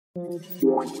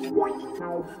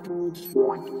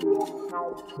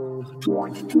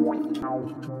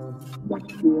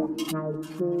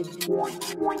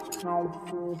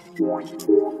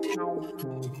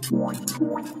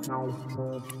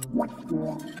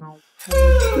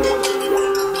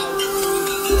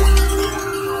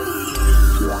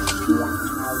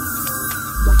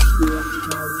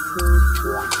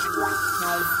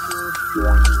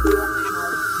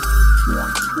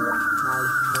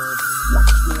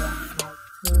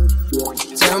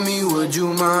Tell me, would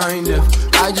you mind if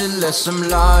I just let some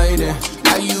light in?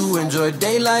 How you enjoy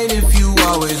daylight if you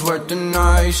always work the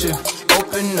night shift?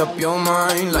 Open up your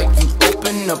mind like you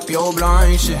open up your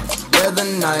blind shit. Whether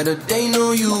night or day,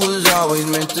 know you was always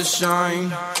meant to shine.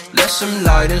 Let some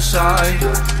light inside,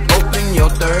 open your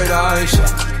third eye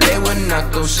shit. They would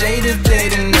not go shade if they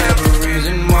didn't have a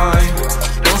reason why.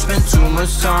 Don't spend too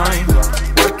much time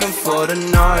working for the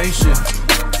night shift.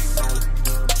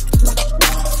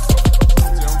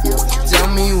 Tell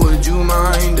me, would you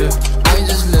mind if I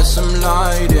just let some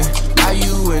light in? How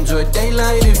you enjoy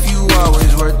daylight if you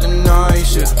always work the night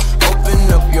shift? Open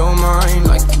up your mind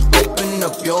like you open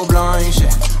up your blind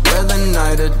shit. Whether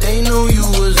night or day, know you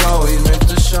was always meant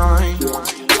to shine.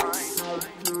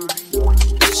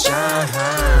 Shine.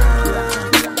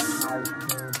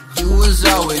 You was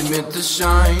always meant to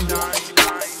shine.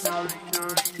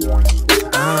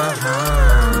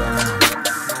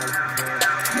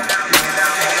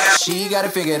 She got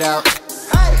it figured out.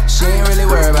 She ain't really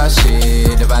worried about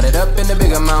shit. Divide it up into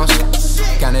big amounts.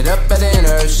 Count it up at the end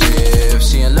of her shift.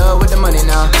 She in love with the money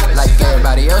now. Like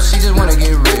everybody else, she just wanna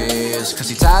get rich. Cause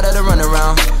she tired of the run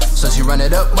around. So she run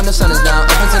it up when the sun is down.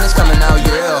 Up until it's coming out,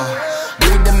 yeah.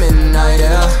 Read the midnight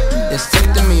air. It's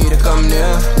tempting me to come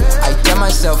near. I tell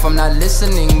myself I'm not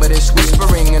listening, but it's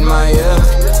whispering in my ear.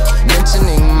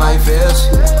 Mentioning my fears,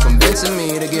 convincing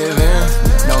me to give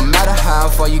in. No matter how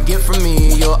far you get from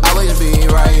me, you'll always be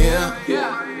right here.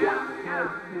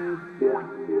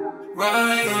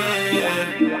 Right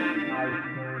here.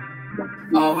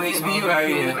 Always be right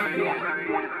here.